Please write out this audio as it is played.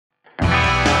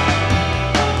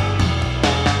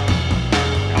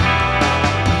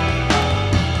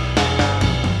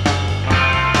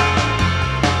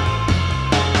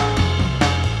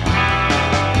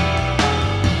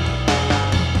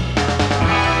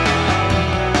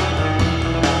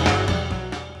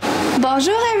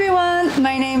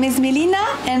Lilina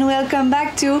and welcome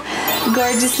back to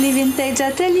Gorgeously Vintage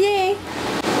Atelier.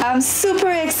 I'm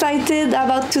super excited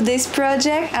about today's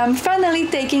project. I'm finally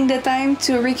taking the time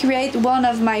to recreate one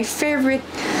of my favorite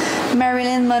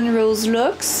Marilyn Monroe's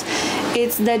looks.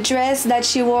 It's the dress that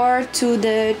she wore to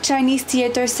the Chinese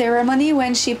theater ceremony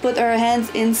when she put her hands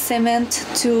in cement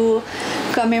to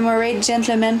commemorate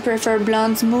Gentlemen Prefer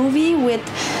Blondes movie with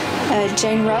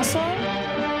Jane Russell.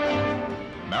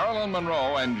 Marilyn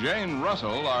Monroe and Jane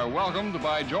Russell are welcomed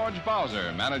by George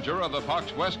Bowser, manager of the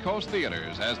Fox West Coast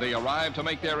Theaters, as they arrive to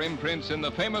make their imprints in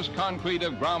the famous concrete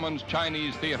of Grauman's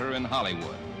Chinese Theater in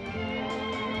Hollywood.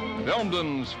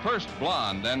 Filmdom's first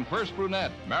blonde and first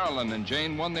brunette, Marilyn and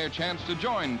Jane won their chance to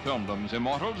join Filmdom's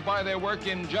immortals by their work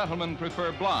in Gentlemen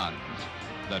Prefer Blondes,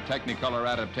 the Technicolor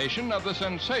adaptation of the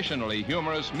sensationally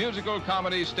humorous musical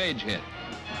comedy stage hit.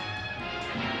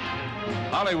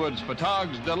 Hollywood's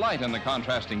photogs delight in the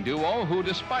contrasting duo who,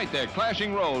 despite their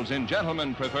clashing roles in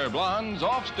Gentlemen Prefer Blondes,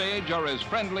 offstage are as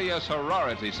friendly as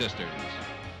sorority sisters.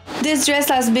 This dress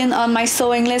has been on my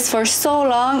sewing list for so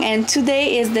long, and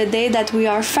today is the day that we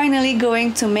are finally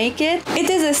going to make it. It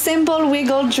is a simple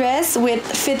wiggle dress with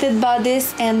fitted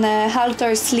bodice and a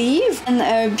halter sleeve and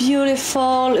a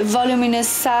beautiful voluminous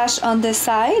sash on the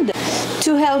side.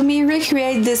 To help me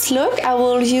recreate this look, I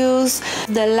will use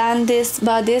the Landis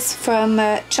bodice from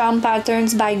Charm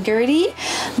Patterns by Gertie.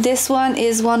 This one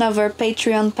is one of her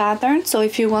Patreon patterns, so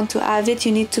if you want to have it,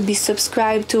 you need to be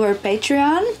subscribed to her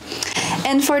Patreon.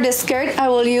 And for the skirt, I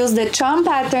will use the Charm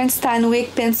Patterns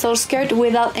Stanwick pencil skirt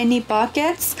without any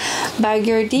pockets by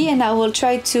Gertie, and I will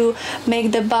try to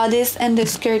make the bodice and the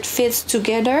skirt fits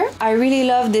together. I really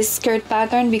love this skirt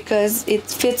pattern because it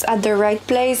fits at the right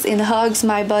place. It hugs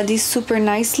my body super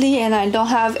nicely and I don't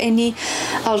have any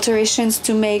alterations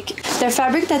to make. The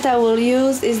fabric that I will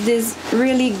use is this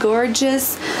really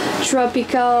gorgeous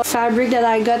tropical fabric that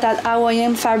I got at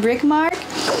Hawaiian Fabric Mart.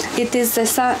 It is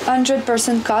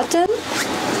 100% cotton.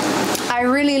 I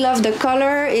really love the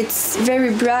color. It's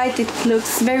very bright. It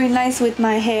looks very nice with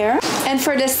my hair. And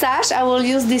for the sash, I will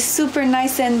use this super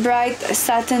nice and bright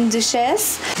Satin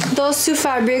Duchesse. Those two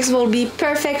fabrics will be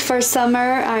perfect for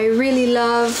summer. I really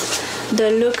love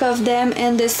the look of them,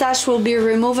 and the sash will be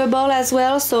removable as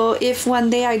well, so if one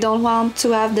day I don't want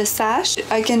to have the sash,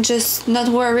 I can just not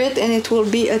wear it and it will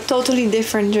be a totally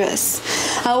different dress.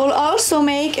 I will also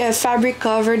make a fabric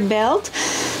covered belt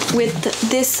with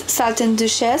this Satin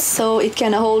Duchesse so it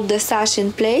can hold the sash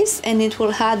in place, and it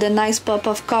will add a nice pop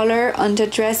of color on the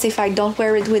dress if I don't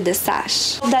wear it with the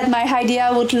sash. That my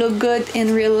idea would look good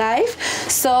in real life.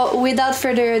 So without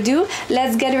further ado,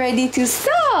 let's get ready to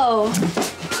sew!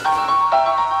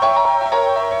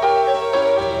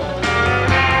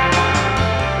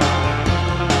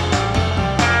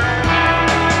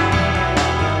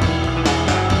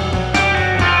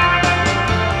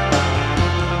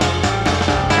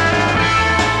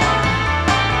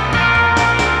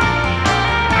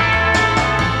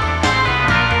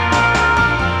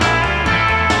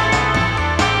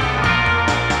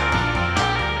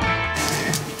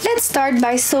 Start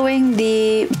by sewing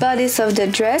the bodice of the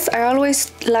dress. I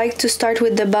always like to start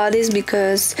with the bodice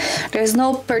because there's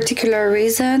no particular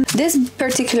reason. This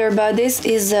particular bodice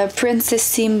is a princess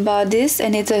seam bodice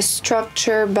and it's a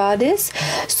structure bodice,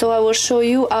 so I will show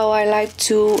you how I like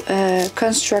to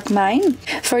construct mine.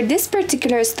 For this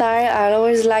particular style, I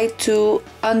always like to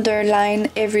underline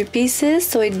every pieces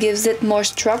so it gives it more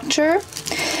structure.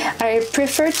 I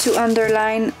prefer to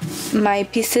underline my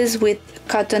pieces with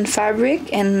cotton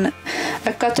fabric, and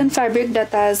a cotton fabric that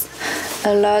has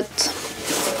a lot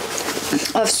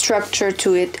of structure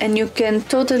to it, and you can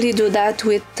totally do that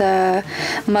with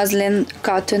muslin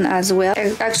cotton as well.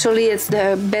 Actually, it's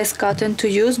the best cotton to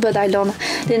use, but I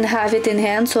didn't have it in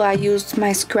hand, so I used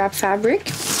my scrap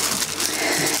fabric,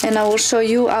 and I will show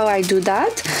you how I do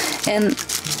that. And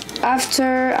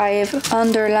after I have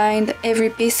underlined every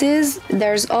pieces,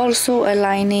 there's also a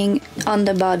lining on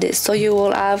the bodice, so you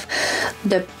will have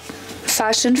the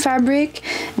fashion fabric,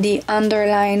 the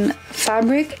underline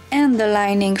fabric, and the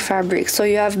lining fabric. So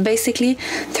you have basically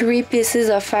 3 pieces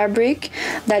of fabric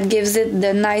that gives it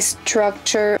the nice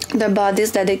structure, the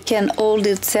bodice, that it can hold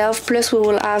itself, plus we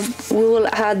will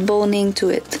add boning to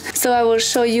it. So I will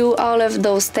show you all of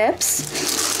those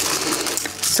steps.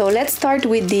 So let's start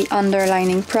with the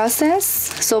underlining process.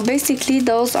 So basically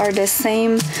those are the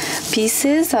same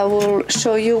pieces. I will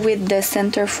show you with the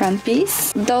center front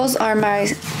piece. Those are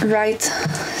my right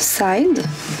side.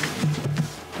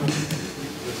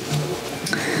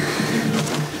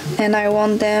 And I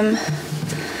want the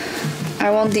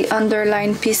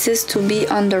underlined pieces to be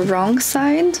on the wrong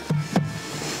side.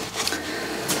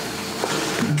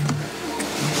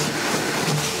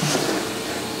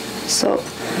 So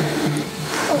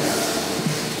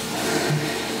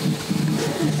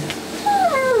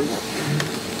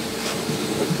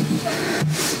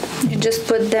you just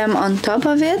put them on top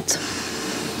of it,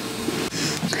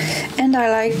 and I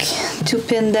like to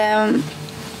pin them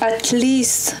at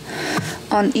least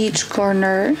on each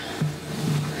corner.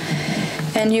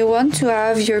 And you want to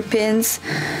have your pins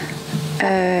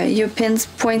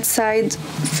point side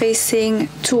facing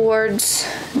towards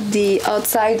the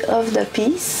outside of the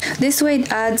piece. This way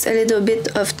it adds a little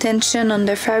bit of tension on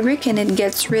the fabric and it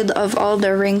gets rid of all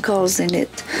the wrinkles in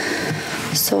it.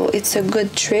 So it's a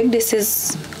good trick. This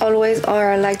is always how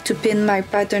I like to pin my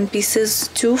pattern pieces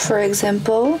too, for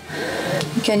example.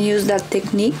 You can use that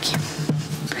technique.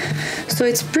 So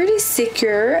it's pretty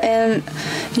secure, and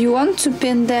you want to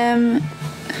pin them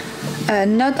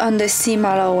not on the seam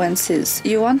allowances.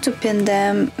 You want to pin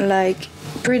them like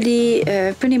pretty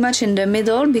much in the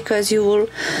middle, because you will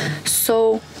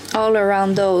sew all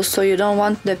around those, so you don't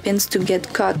want the pins to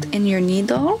get caught in your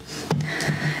needle.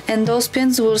 And those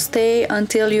pins will stay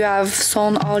until you have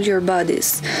sewn all your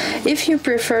bodies. If you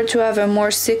prefer to have a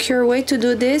more secure way to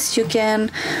do this, you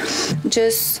can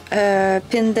just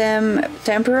pin them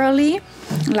temporarily,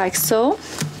 like so,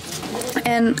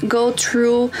 and go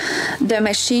through the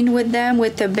machine with them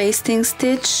with a basting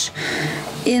stitch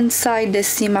inside the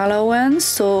seam allowance.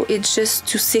 So it's just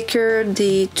to secure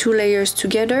the two layers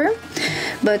together,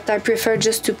 but I prefer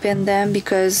just to pin them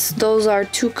because those are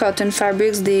two cotton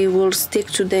fabrics. They will stick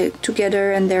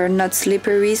together and they're not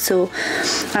slippery, so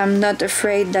I'm not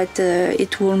afraid that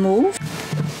it will move.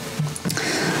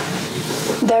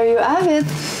 There you have it.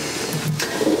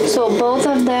 So both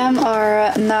of them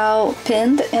are now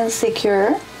pinned and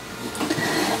secure,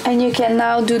 and you can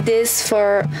now do this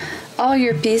for all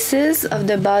your pieces of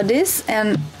the bodice,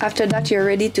 and after that you're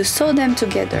ready to sew them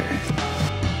together.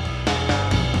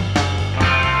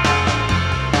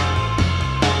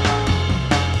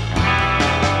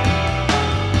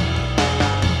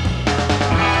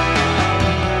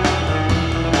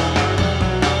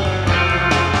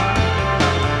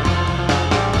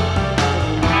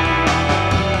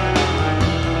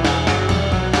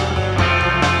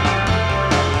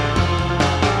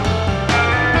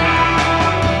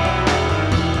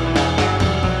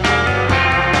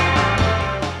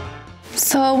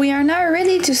 So we are now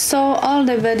ready to sew all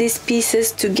the bodice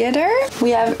pieces together. We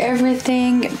have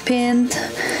everything pinned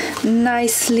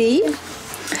nicely.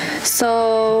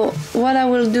 So what I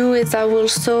will do is I will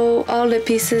sew all the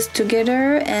pieces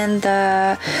together, and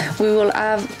we will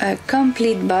have a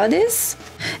complete bodice.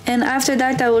 And after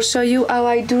that I will show you how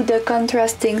I do the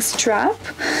contrasting strap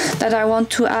that I want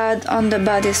to add on the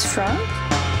bodice front.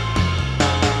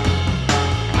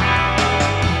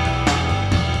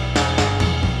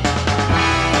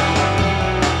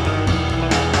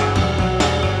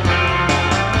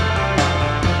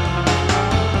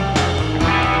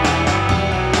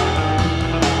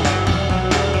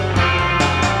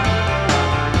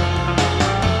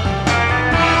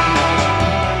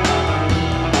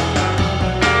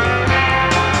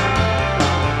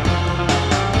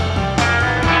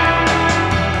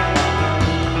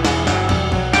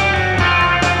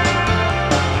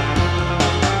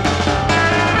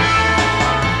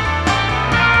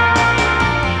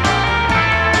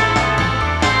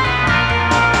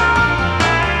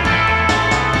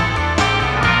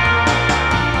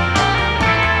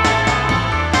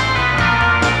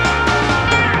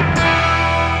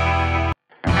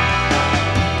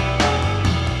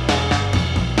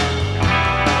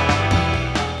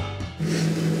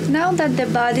 Now that the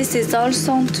bodice is all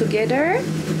sewn together,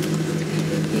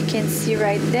 you can see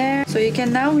right there. So you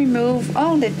can now remove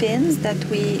all the pins that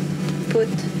we put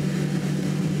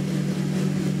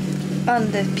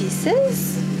on the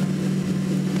pieces.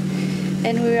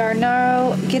 And we are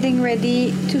now getting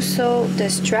ready to sew the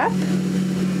strap.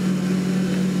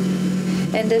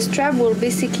 And the strap will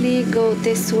basically go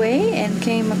this way and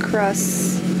came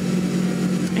across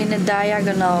in a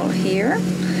diagonal here,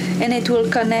 and it will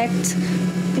connect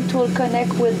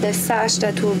with the sash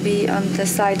that will be on the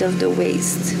side of the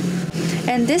waist.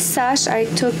 And this sash, I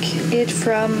took it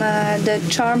from the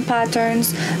Charm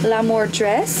Patterns L'amour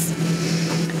dress,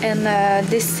 and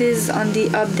this is on the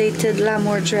updated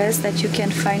L'amour dress that you can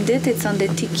find it. It's on the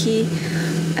Tiki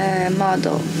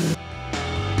model.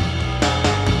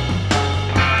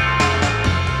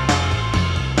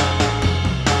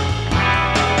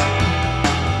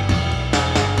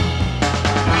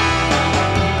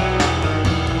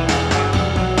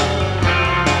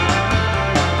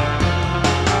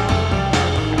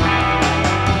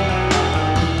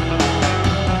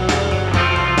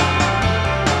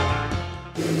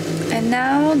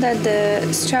 Now that that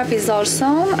the strap is all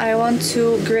sewn, I want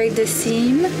to grade the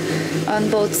seam on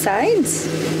both sides.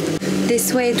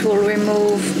 This way it will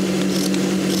remove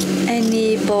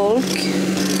any bulk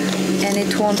and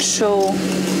it won't show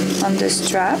on the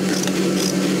strap.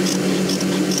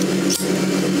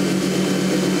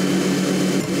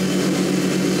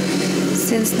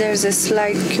 Since there's a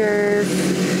slight curve,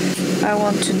 I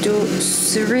want to do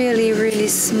really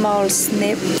small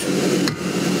snip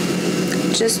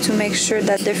just to make sure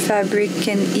that the fabric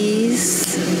can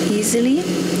ease easily.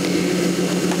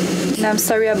 And I'm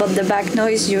sorry about the back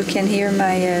noise, you can hear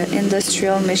my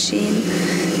industrial machine.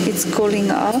 It's cooling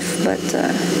off, but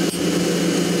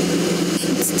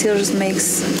it still makes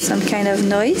some kind of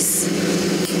noise.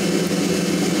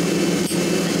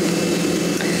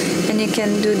 And you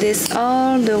can do this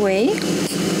all the way.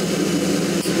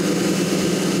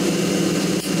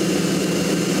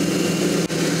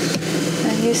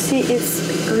 And you see it's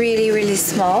really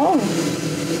small.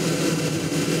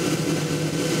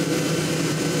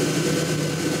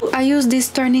 I use this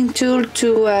turning tool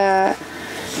to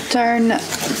turn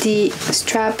the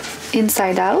strap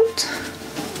inside out.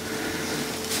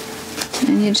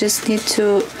 And you just need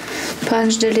to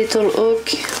punch the little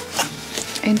hook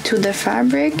into the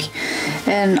fabric,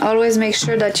 and always make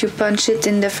sure that you punch it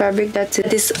in the fabric that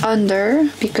is under,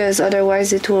 because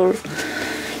otherwise it will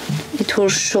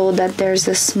show that there's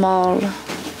a small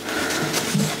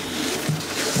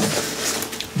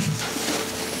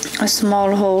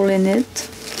hole in it.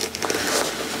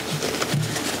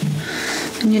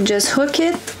 And you just hook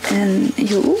it, and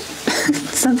you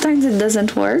sometimes it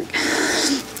doesn't work,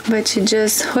 but you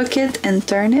just hook it and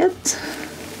turn it.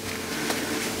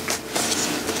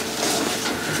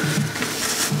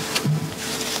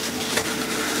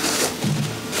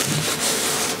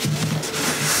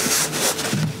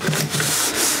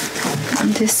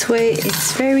 And this way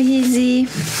it's very easy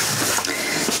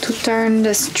to turn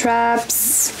the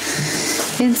straps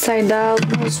inside out,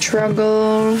 no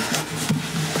struggle.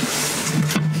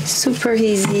 Super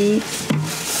easy.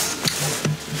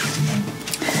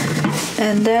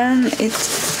 And then it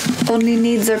only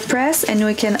needs a press and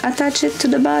we can attach it to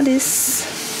the bodice.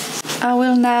 I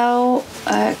will now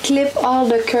clip all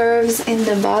the curves in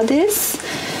the bodice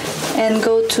and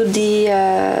go to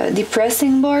the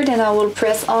pressing board, and I will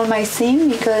press all my seam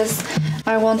because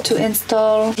I want to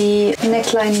install the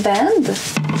neckline band.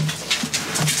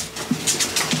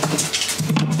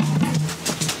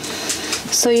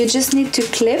 So you just need to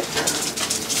clip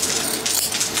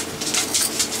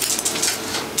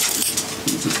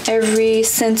every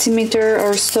centimeter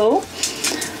or so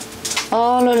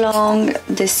all along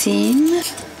the seam,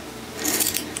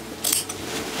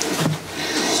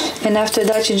 and after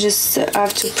that you just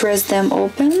have to press them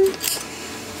open.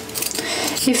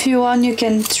 If you want, you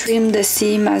can trim the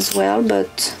seam as well,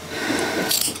 but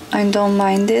I don't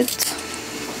mind it.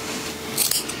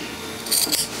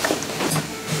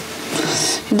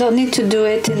 You don't need to do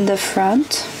it in the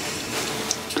front,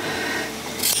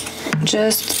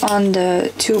 just on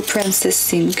the two princess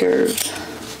seam curve.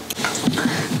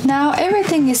 Now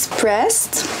everything is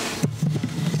pressed.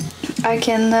 I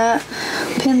can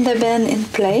pin the band in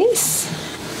place.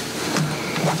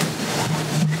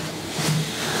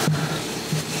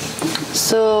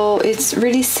 So it's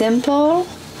really simple.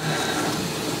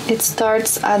 It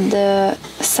starts at the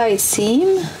side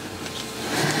seam.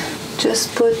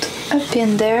 Just put a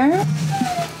pin there,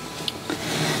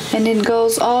 and it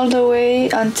goes all the way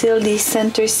until the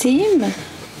center seam.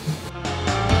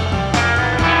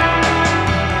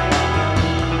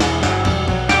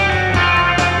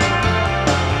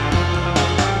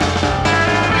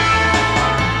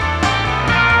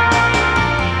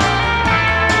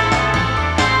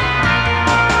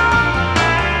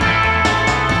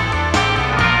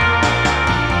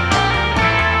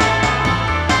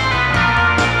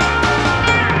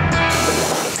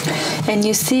 And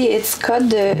you see it's cut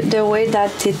the way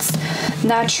that it's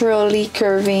naturally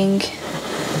curving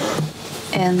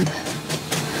and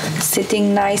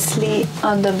sitting nicely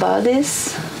on the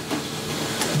bodice.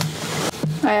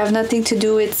 I have nothing to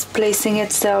do, it's placing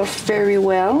itself very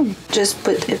well. Just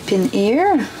put a pin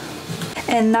here.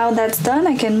 And now that's done,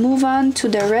 I can move on to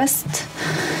the rest,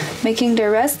 making the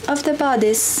rest of the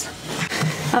bodice.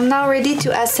 I'm now ready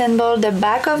to assemble the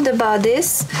back of the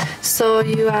bodice. So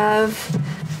you have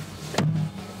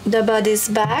the bodice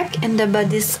back and the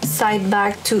bodice side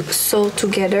back to sew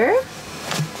together,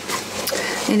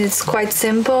 and it's quite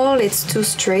simple. It's 2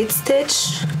 straight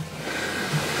stitch.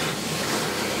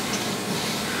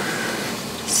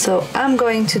 So I'm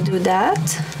going to do that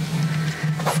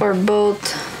for both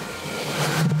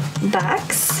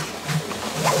backs.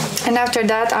 And after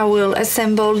that I will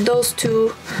assemble those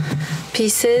two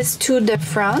pieces to the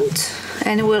front,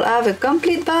 and we'll have a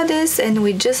complete bodice, and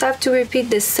we just have to repeat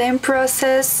the same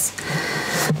process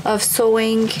of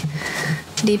sewing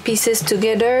the pieces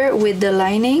together with the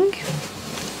lining,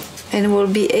 and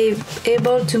we'll be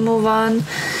able to move on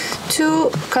to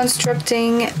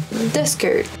constructing the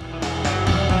skirt.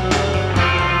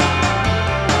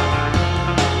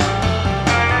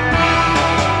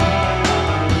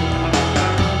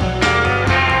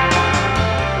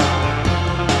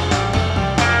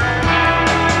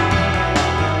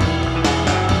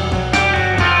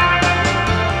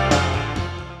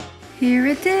 Here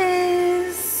it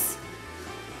is.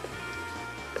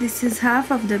 This is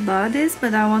half of the bodice,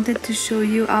 but I wanted to show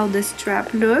you how the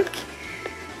strap look.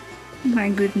 My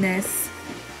goodness,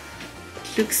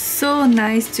 it looks so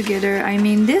nice together. I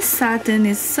mean, this satin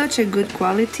is such a good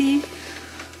quality.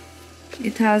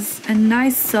 It has a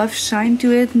nice soft shine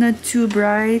to it, not too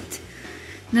bright,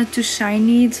 not too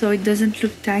shiny, so it doesn't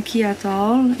look tacky at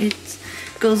all. It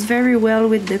goes very well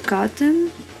with the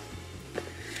cotton.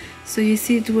 So you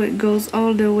see it goes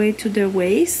all the way to the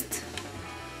waist.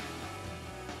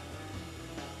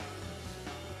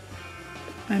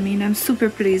 I mean, I'm super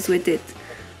pleased with it.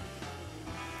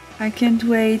 I can't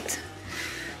wait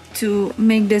to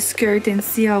make the skirt and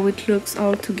see how it looks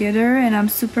all together, and I'm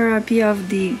super happy of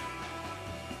the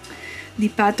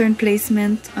pattern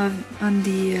placement on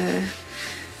the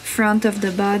front of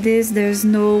the bodice. There's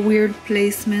no weird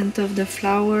placement of the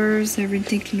flowers.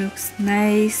 Everything looks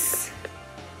nice.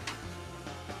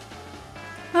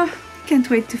 Oh, can't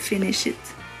wait to finish it.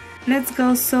 Let's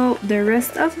go sew the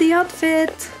rest of the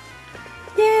outfit.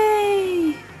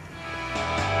 Yay!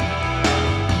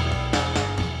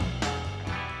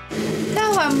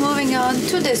 Now I'm moving on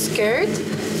to the skirt,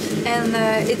 and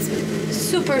it's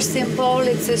super simple.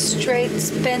 It's a straight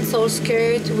pencil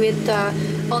skirt with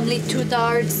only 2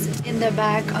 darts in the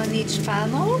back on each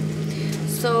panel.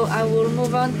 So I will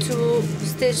move on to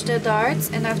stitch the darts,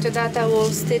 and after that I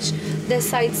will stitch the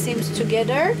side seams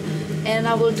together, and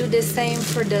I will do the same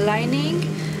for the lining.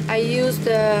 I used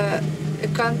a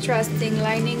contrasting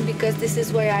lining because this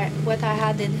is what I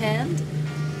had in hand,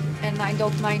 and I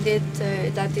don't mind it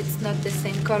that it's not the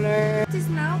same color. It is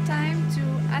now time to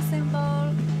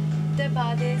assemble the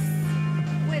bodice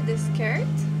with the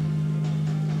skirt.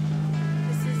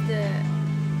 This is the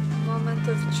moment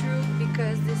of truth,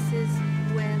 because this is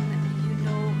when you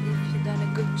know if you've done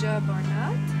a good job or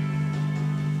not.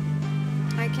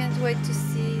 I can't wait to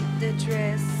see the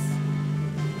dress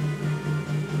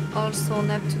all sewn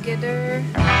up together.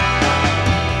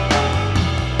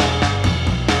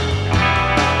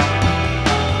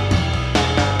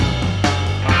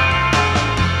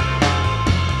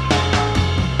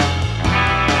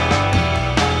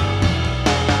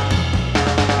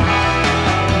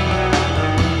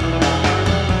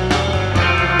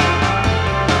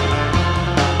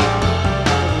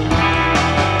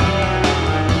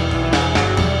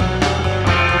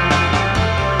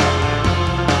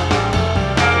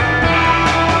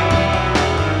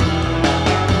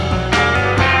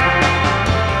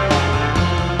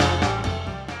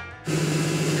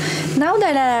 Now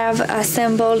that I have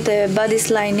assembled the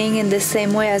bodice lining in the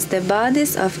same way as the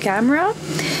bodice off camera,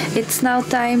 it's now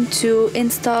time to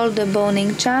install the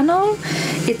boning channel.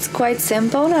 It's quite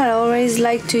simple. I always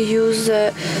like to use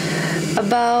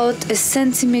about a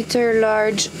centimeter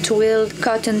large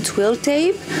cotton twill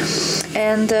tape,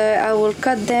 and I will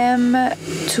cut them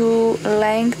to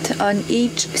length on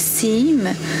each seam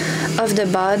of the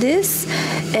bodice,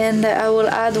 and I will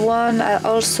add one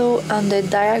also on the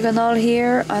diagonal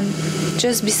here, on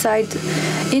just beside,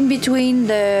 in between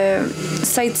the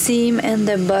side seam and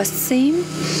the bust seam,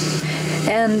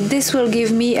 and this will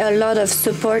give me a lot of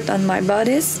support on my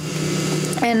bodice.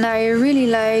 And I really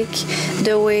like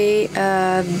the way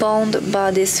bound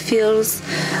bodice feels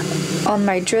on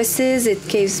my dresses. It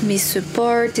gives me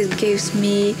support, it gives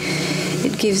me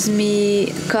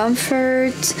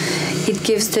comfort, it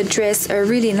gives the dress a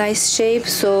really nice shape.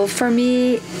 So for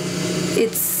me,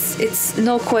 it's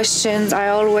no questions. I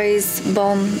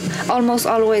almost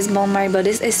always bond my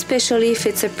bodice, especially if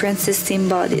it's a princess seam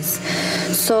bodice.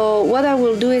 So what I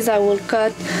will do is I will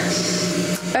cut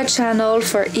a channel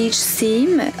for each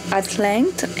seam at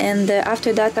length, and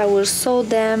after that I will sew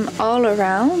them all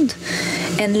around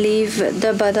and leave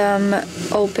the bottom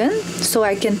open so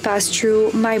I can pass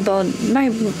through my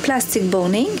plastic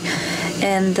boning,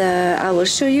 and I will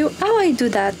show you how I do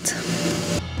that.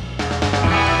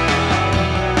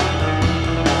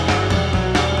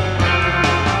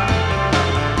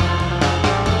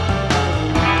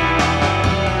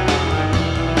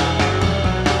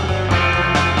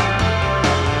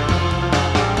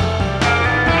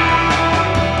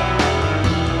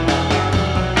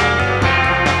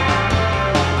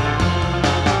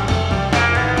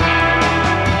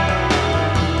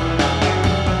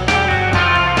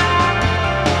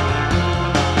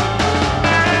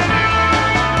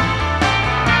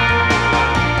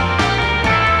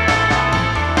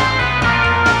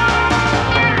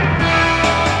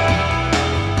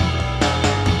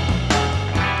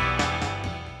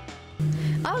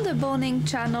 boning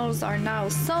channels are now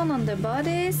sewn on the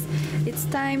bodice. It's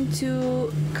time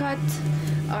to cut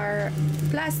our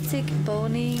plastic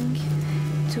boning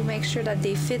to make sure that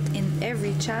they fit in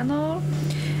every channel.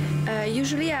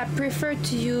 Usually I prefer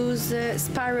to use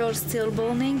spiral steel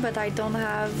boning, but I don't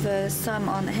have some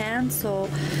on hand, so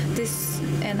this,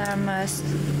 and I'm a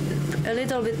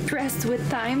little bit pressed with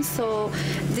time, so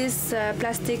this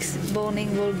plastic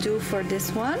boning will do for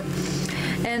this one.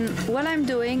 And what I'm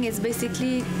doing is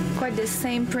basically quite the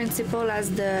same principle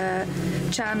as the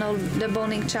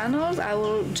boning channels. I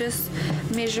will just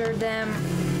measure them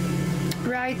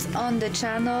right on the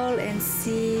channel and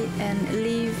see and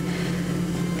leave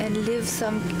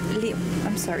some.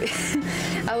 I'm sorry.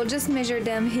 I will just measure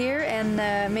them here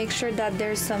and make sure that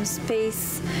there's some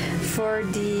space for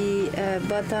the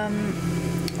bottom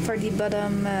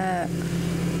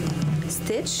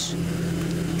stitch,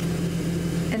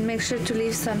 and make sure to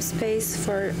leave some space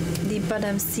for the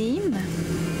bottom seam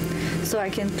so I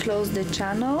can close the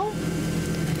channel.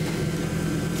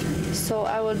 So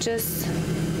I will just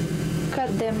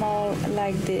cut them all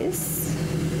like this.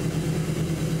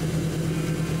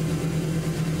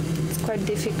 It's quite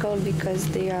difficult because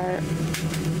they are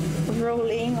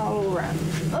rolling all around.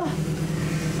 Oh,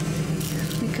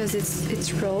 because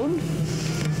it's rolled.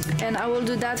 And I will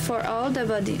do that for all the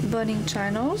boning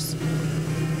channels.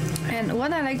 And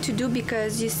what I like to do,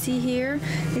 because you see here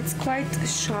it's quite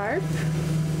sharp.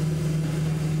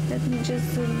 Let me just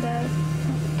zoom that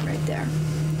right there.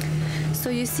 So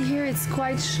you see here it's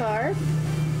quite sharp.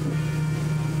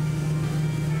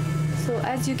 So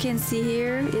as you can see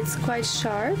here, it's quite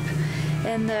sharp,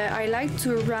 and I like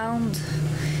to round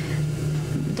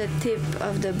the tip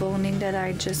of the boning that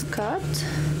I just cut.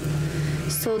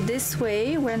 So this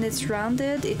way, when it's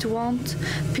rounded, it won't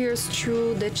pierce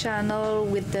through the channel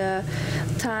with the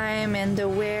time and the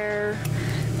wear.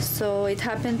 So it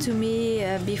happened to me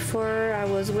before. I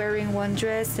was wearing one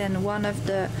dress and one of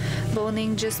the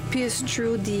boning just pierced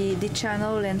through the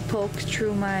channel and poked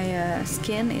through my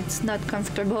skin. It's not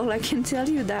comfortable, I can tell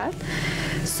you that.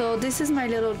 So this is my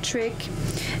little trick.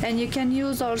 And you can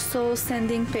use also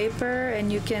sanding paper,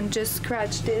 and you can just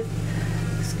scratch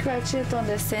it on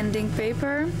the sanding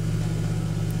paper,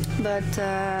 but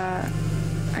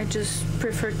I just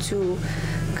prefer to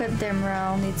cut them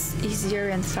round. It's easier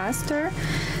and faster.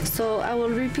 So I will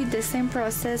repeat the same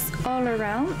process all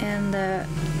around and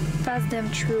pass them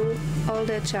through all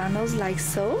the channels like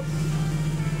so.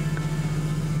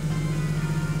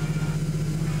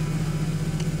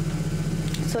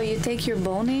 So you take your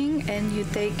boning and you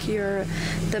take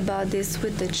the bodice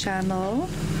with the channel,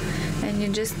 and you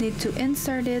just need to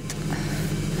insert it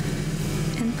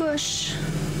and push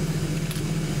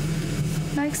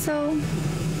like so.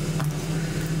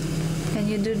 And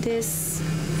you do this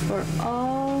for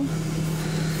all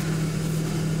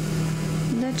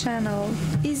the channel.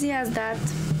 Easy as that.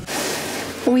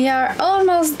 We are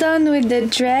almost done with the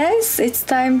dress. It's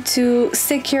time to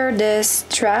secure the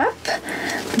strap,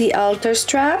 the halter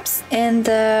straps, and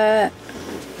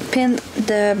pin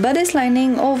the bodice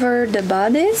lining over the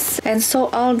bodice and sew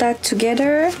all that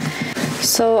together.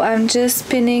 So I'm just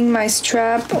pinning my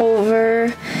strap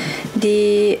over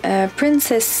the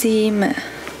princess seam.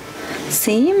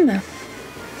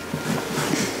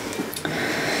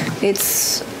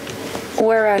 It's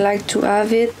where I like to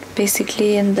have it,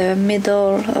 basically in the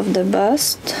middle of the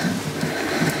bust,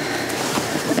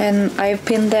 and I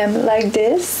pin them like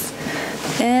this,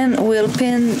 and we'll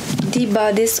pin the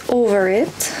bodice over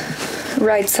it,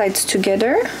 right sides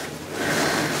together,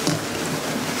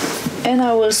 and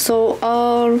I will sew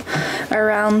all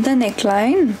around the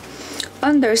neckline,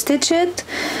 understitch it,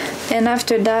 and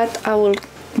after that I will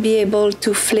be able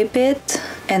to flip it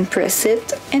and press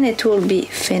it, and it will be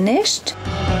finished.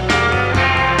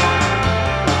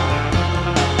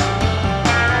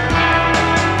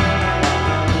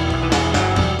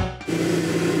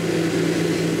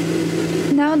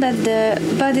 Now that the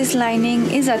bodice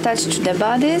lining is attached to the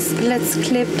bodice, let's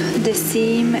clip the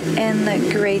seam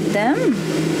and grate them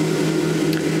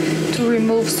to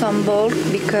remove some bulk,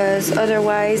 because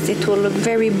otherwise it will look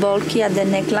very bulky at the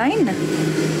neckline.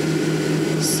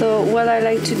 So what I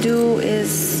like to do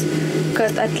is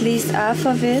cut at least half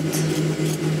of it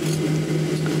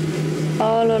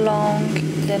all along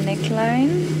the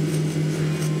neckline.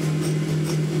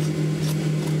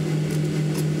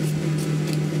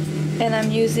 And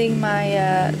I'm using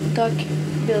my duck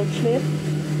bill clip.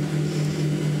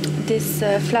 This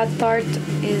flat part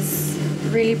is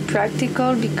really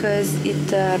practical because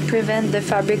it prevents the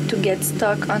fabric to get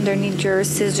stuck underneath your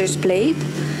scissors blade,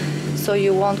 so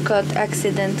you won't cut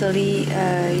accidentally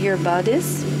your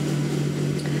bodice.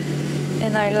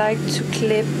 and I like to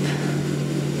clip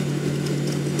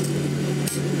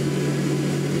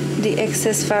the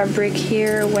excess fabric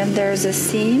here when there's a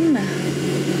seam,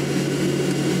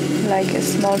 like a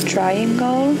small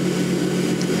triangle.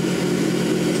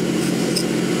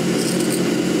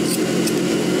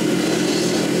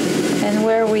 And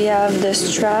where we have the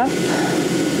strap,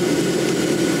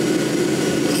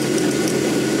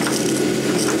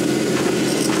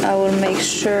 I will make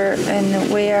sure,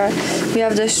 and where we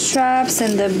have the straps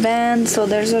and the band, so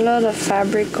there's a lot of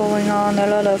fabric going on, a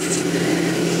lot of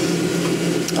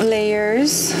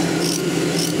layers,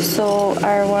 so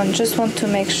I just want to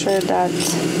make sure that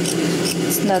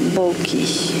it's not bulky.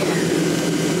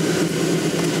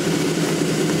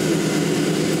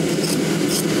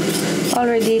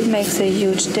 Already it makes a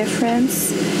huge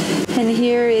difference. And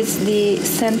here is the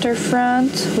center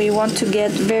front. We want to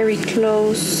get very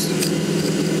close,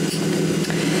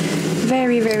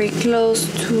 very close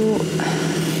to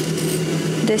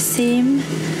the seam,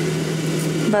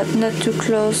 but not too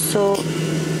close so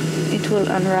it will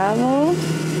unravel.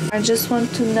 I just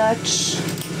want to notch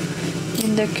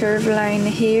in the curve line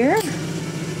here,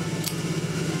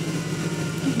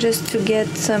 just to get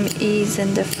some ease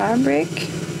in the fabric.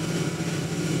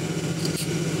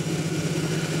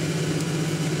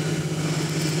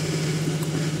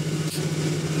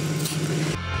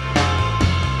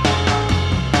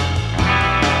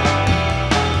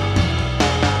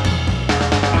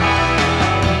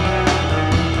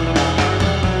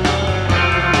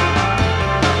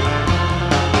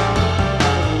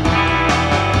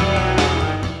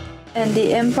 And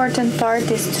the important part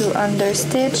is to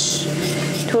understitch.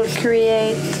 It will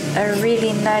create a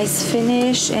really nice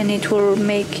finish, and it will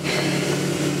make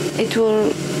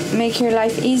your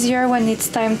life easier when it's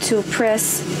time to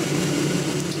press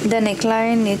the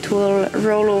neckline. It will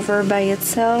roll over by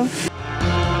itself.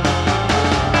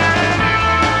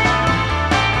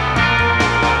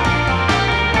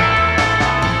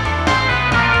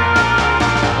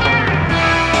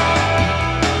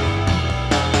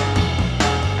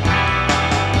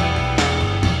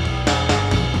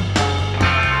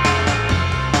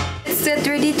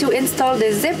 To install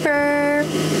the zipper.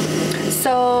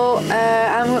 So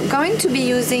I'm going to be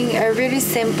using a really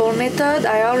simple method.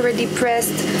 I already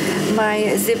pressed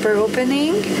my zipper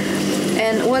opening,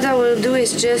 and what I will do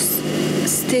is just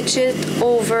stitch it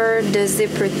over the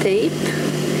zipper tape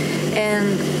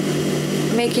and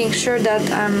making sure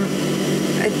that I'm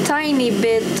a tiny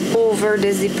bit over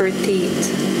the zipper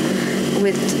teeth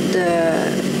with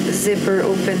the zipper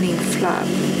opening flap.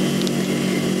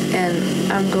 And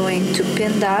I'm going to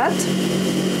pin that.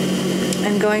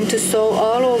 I'm going to sew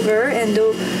all over and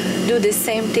do the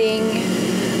same thing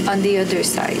on the other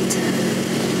side.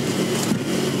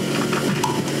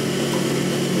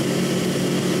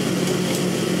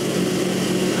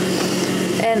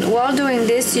 And while doing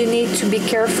this, you need to be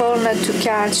careful not to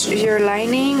catch your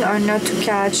lining or not to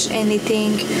catch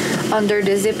anything under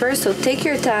the zipper. So take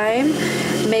your time.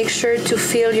 Make sure to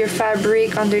feel your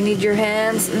fabric underneath your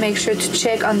hands. Make sure to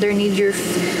check underneath your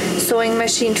sewing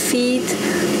machine feet,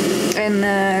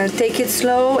 and take it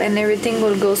slow, and everything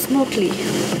will go smoothly.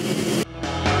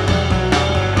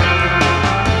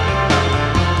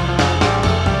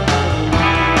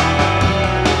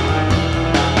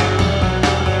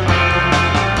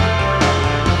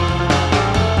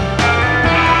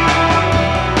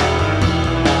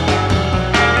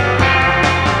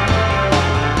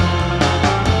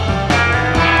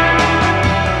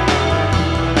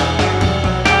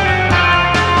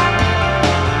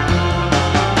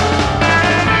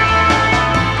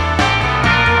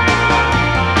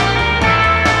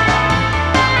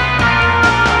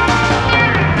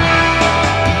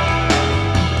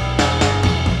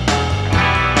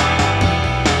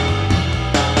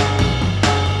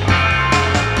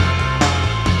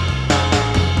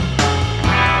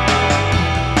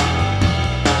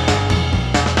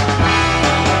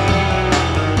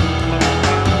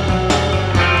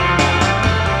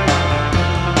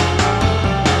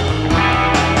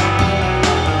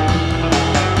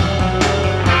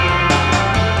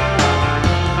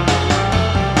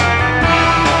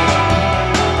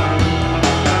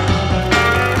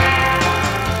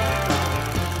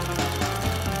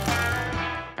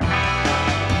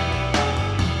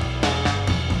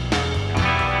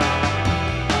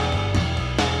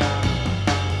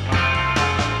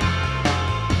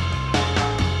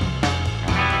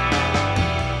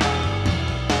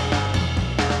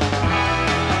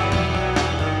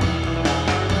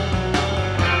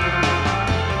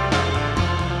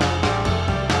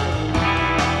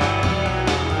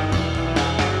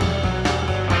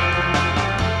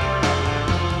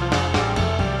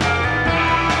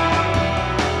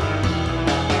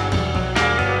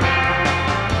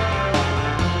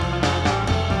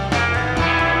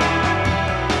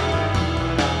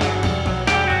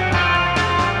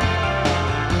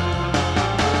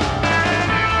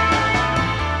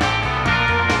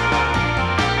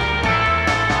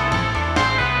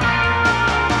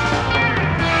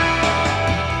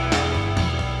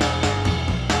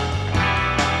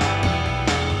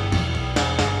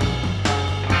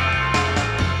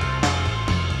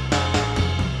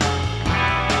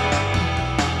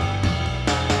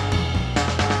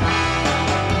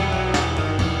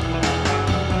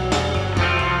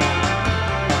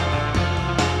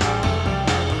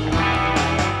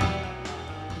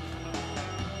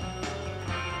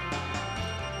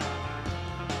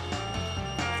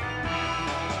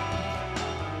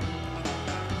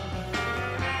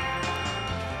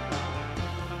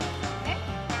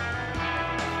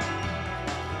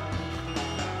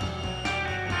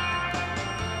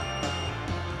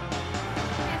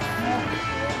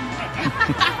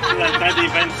 le temps des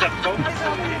 27 fautes.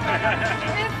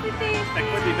 Merci, C'était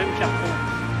quoi des 24 fautes?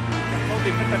 24 fautes,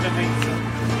 des fois, t'avais 27.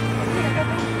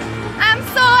 I'm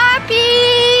so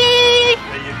happy!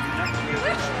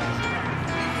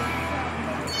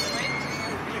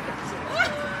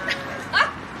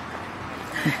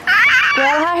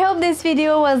 Well, I hope this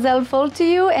video was helpful to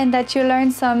you and that you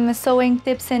learned some sewing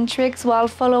tips and tricks while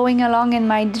following along in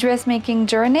my dressmaking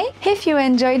journey. If you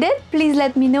enjoyed it, please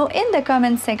let me know in the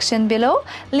comment section below.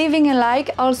 Leaving a like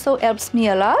also helps me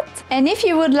a lot. And if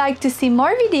you would like to see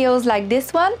more videos like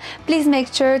this one, please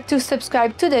make sure to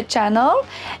subscribe to the channel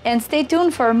and stay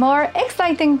tuned for more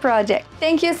exciting projects.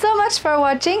 Thank you so much for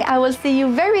watching. I will see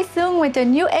you very soon with a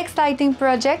new exciting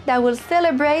project that will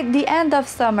celebrate the end of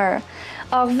summer.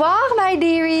 Au revoir, my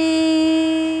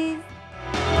dearies!